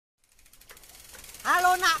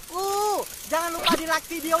Halo nakku, jangan lupa di like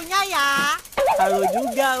videonya ya. Halo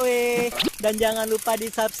juga weh. Dan jangan lupa di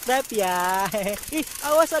subscribe ya. Ih,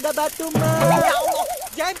 awas ada batu mah. Ya Allah,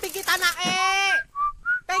 jangan pikir tanah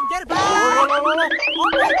Pengger bang.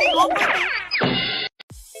 Operating.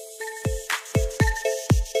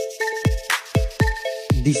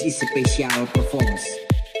 This is special performance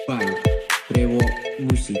by Rewo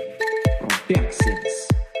Music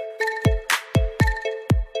Productions.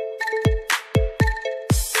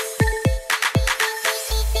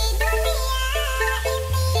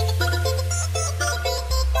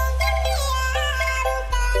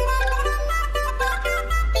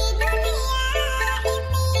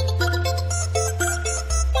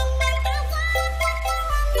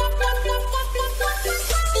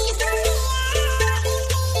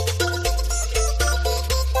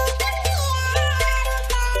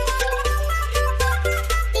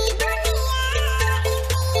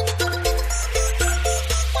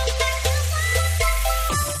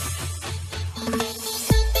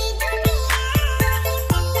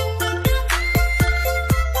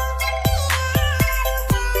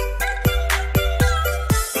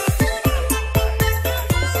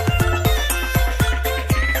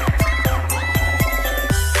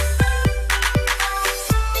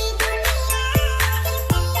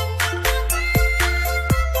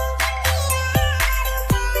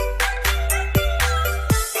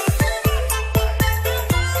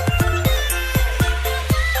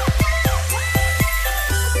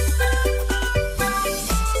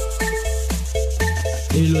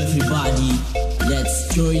 Hello everybody,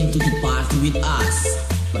 let's join to the party with us.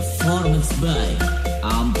 Performance by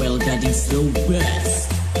Ampel Gading Slow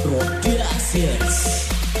Bass Productions.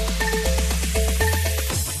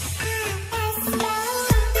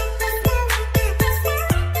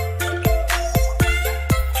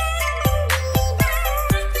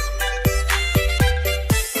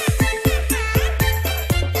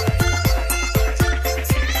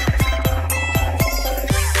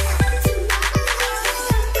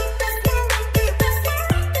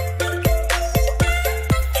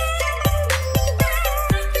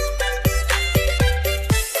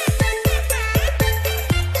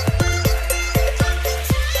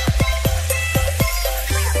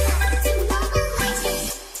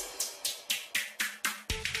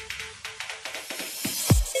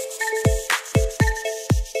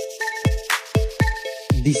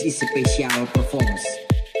 This is special performance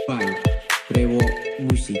by Rewo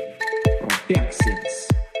Music Productions.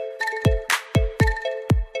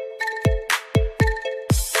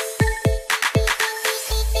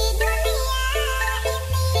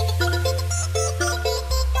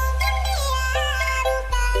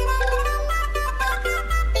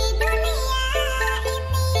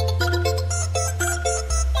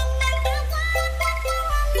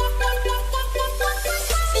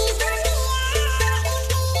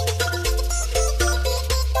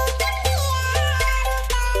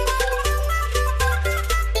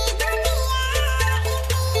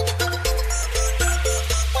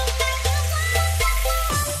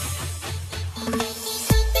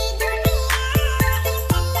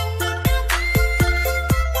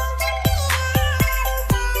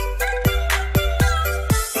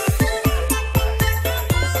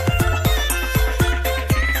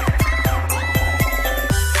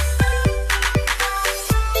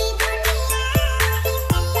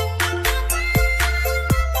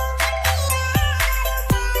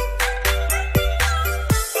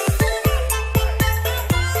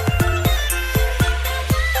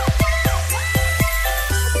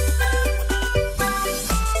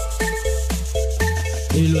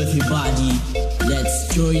 Hello everybody,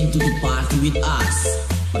 let's join to the party with us.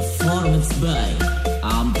 Performance by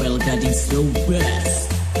Ampel Gading Slow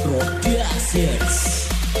Bass Productions.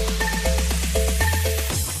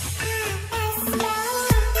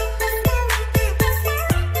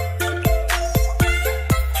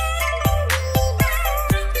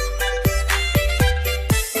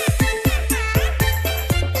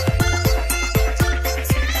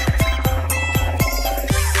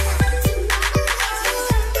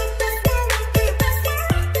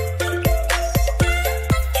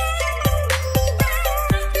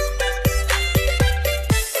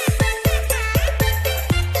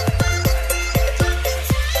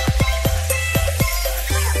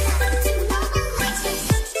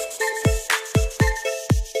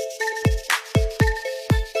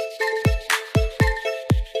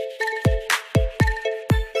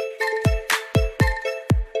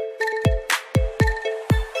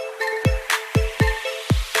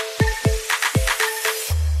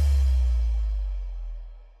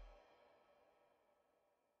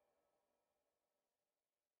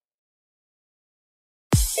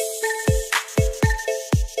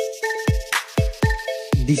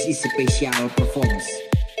 This is special performance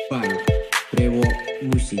by Brewo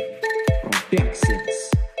Music Productions.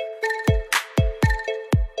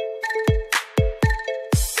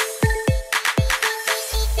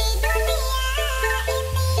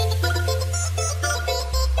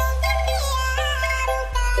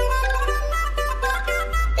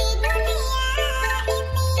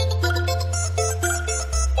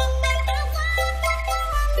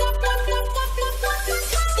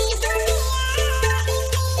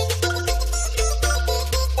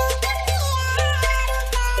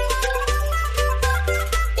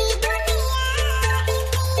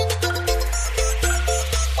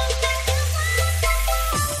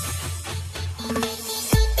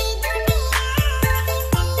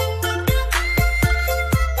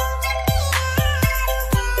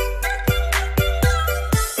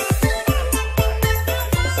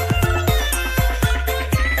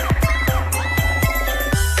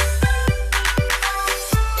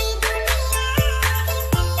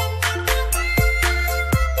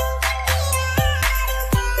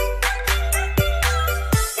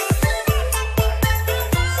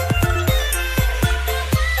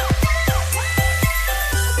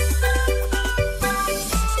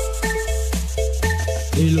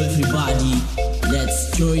 Hello everybody,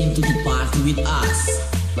 let's join to the party with us.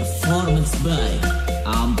 Performance by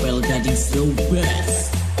Ampel Gading Slow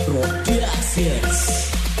Bass Productions.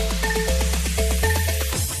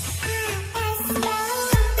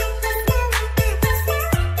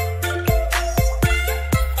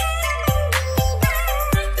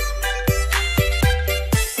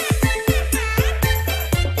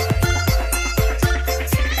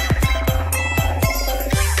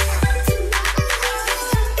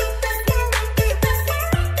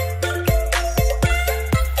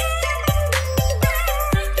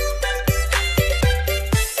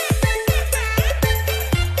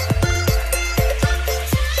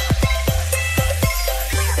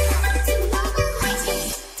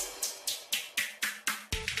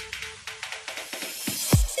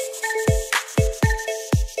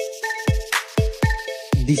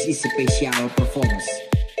 This is special performance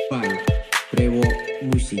by Brewo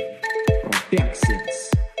Music Productions.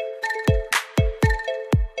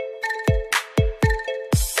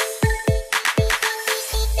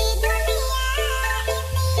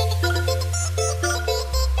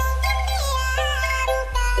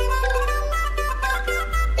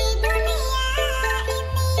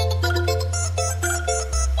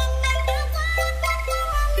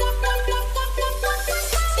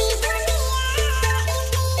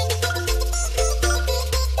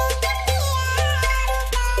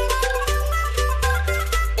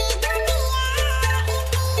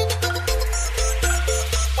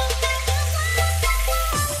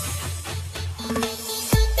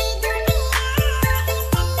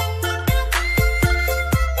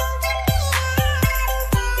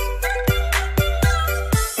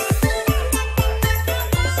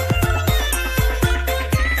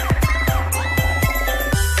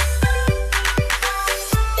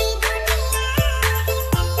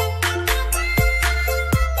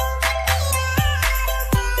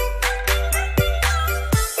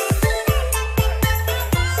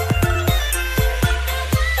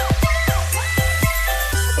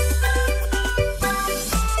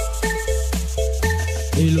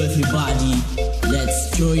 Hello everybody,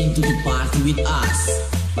 let's join to the party with us.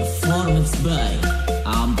 Performance by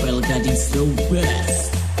Ampel Gading Slow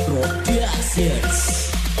Bass Productions.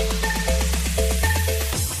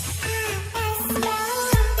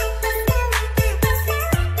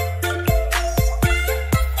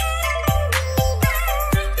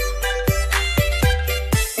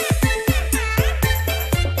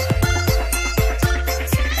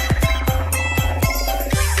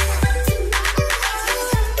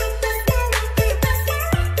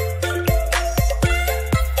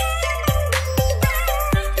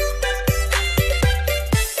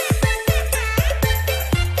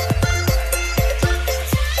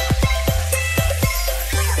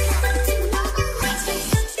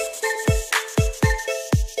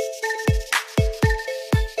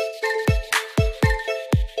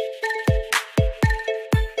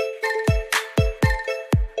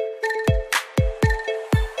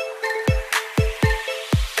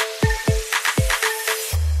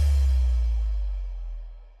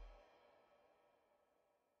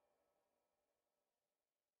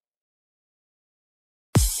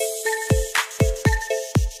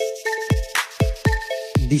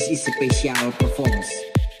 This is special performance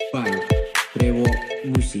by Brewo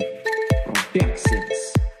Music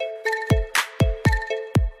Productions.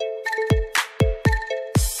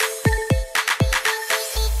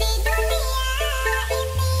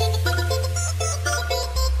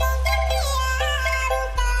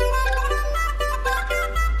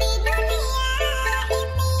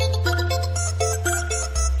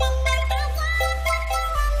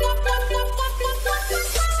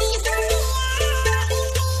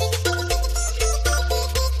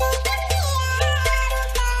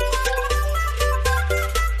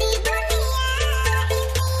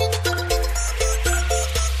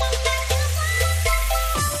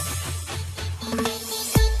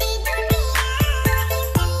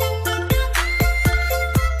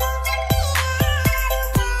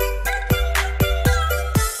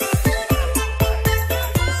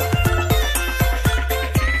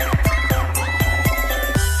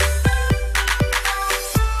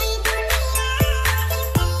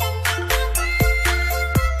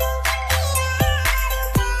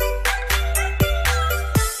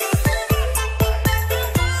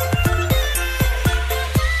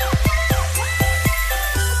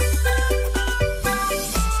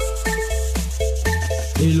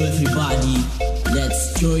 everybody,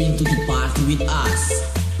 let's join to the party with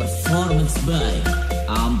us. Performance by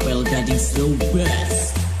Ampel Gading Slow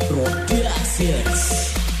Bass Productions.